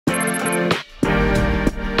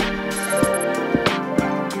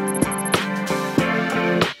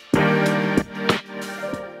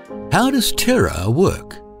How does Terra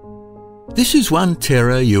work? This is one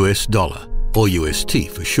Terra US dollar, or UST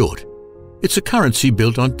for short. It's a currency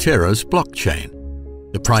built on Terra's blockchain.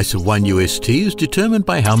 The price of one UST is determined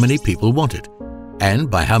by how many people want it, and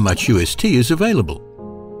by how much UST is available.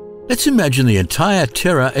 Let's imagine the entire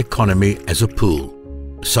Terra economy as a pool.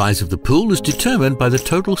 The size of the pool is determined by the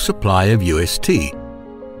total supply of UST.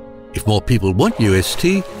 If more people want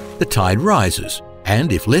UST, the tide rises,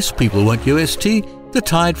 and if less people want UST, the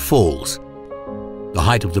tide falls. The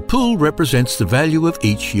height of the pool represents the value of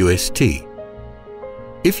each UST.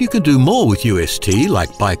 If you can do more with UST,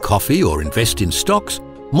 like buy coffee or invest in stocks,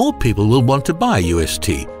 more people will want to buy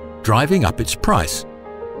UST, driving up its price.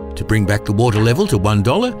 To bring back the water level to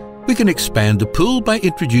 $1, we can expand the pool by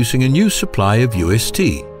introducing a new supply of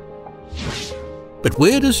UST. But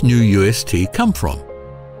where does new UST come from?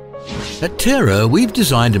 At Terra, we've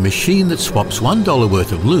designed a machine that swaps $1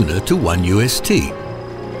 worth of Luna to 1 UST.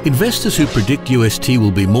 Investors who predict UST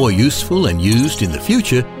will be more useful and used in the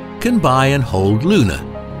future can buy and hold Luna.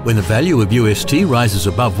 When the value of UST rises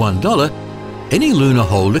above $1, any Luna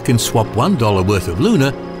holder can swap $1 worth of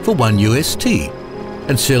Luna for 1 UST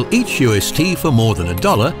and sell each UST for more than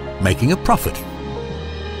 $1, making a profit.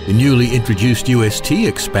 The newly introduced UST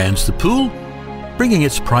expands the pool, bringing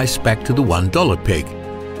its price back to the $1 peg.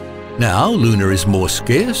 Now Luna is more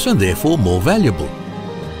scarce and therefore more valuable.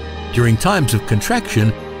 During times of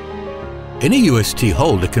contraction, any UST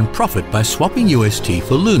holder can profit by swapping UST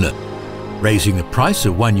for Luna, raising the price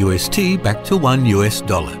of 1 UST back to $1 US.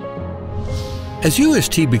 As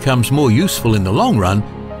UST becomes more useful in the long run,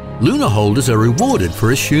 Luna holders are rewarded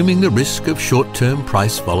for assuming the risk of short-term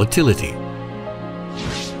price volatility.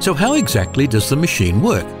 So how exactly does the machine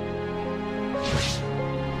work?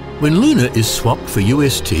 When Luna is swapped for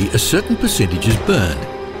UST, a certain percentage is burned,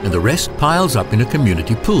 and the rest piles up in a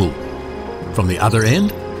community pool. From the other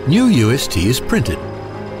end, new UST is printed.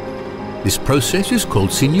 This process is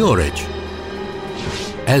called seigniorage.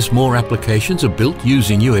 As more applications are built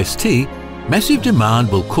using UST, massive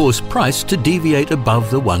demand will cause price to deviate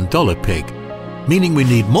above the $1 peg, meaning we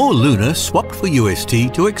need more Luna swapped for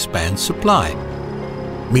UST to expand supply.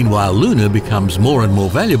 Meanwhile, Luna becomes more and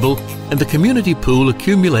more valuable and the community pool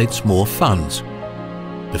accumulates more funds.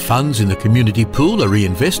 The funds in the community pool are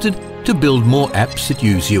reinvested to build more apps that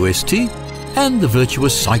use UST, and the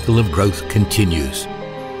virtuous cycle of growth continues.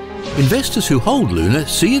 Investors who hold Luna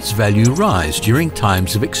see its value rise during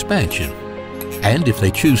times of expansion, and if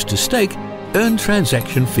they choose to stake, earn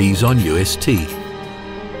transaction fees on UST.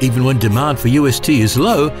 Even when demand for UST is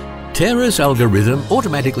low, Terra's algorithm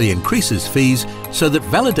automatically increases fees so that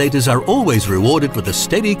validators are always rewarded with a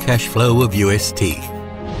steady cash flow of UST.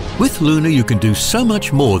 With Luna, you can do so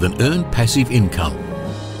much more than earn passive income.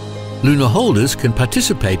 Luna holders can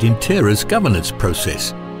participate in Terra's governance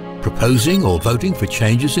process, proposing or voting for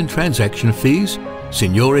changes in transaction fees,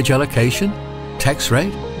 seigniorage allocation, tax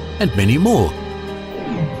rate, and many more.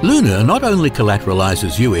 Luna not only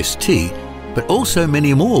collateralizes UST, but also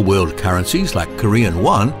many more world currencies like Korean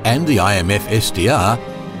won and the IMF SDR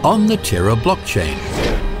on the Terra blockchain.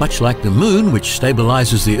 Much like the Moon, which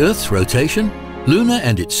stabilizes the Earth's rotation, Luna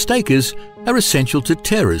and its stakers are essential to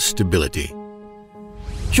Terra's stability.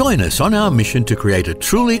 Join us on our mission to create a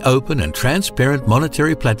truly open and transparent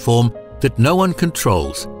monetary platform that no one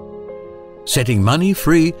controls, setting money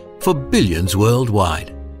free for billions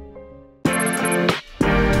worldwide.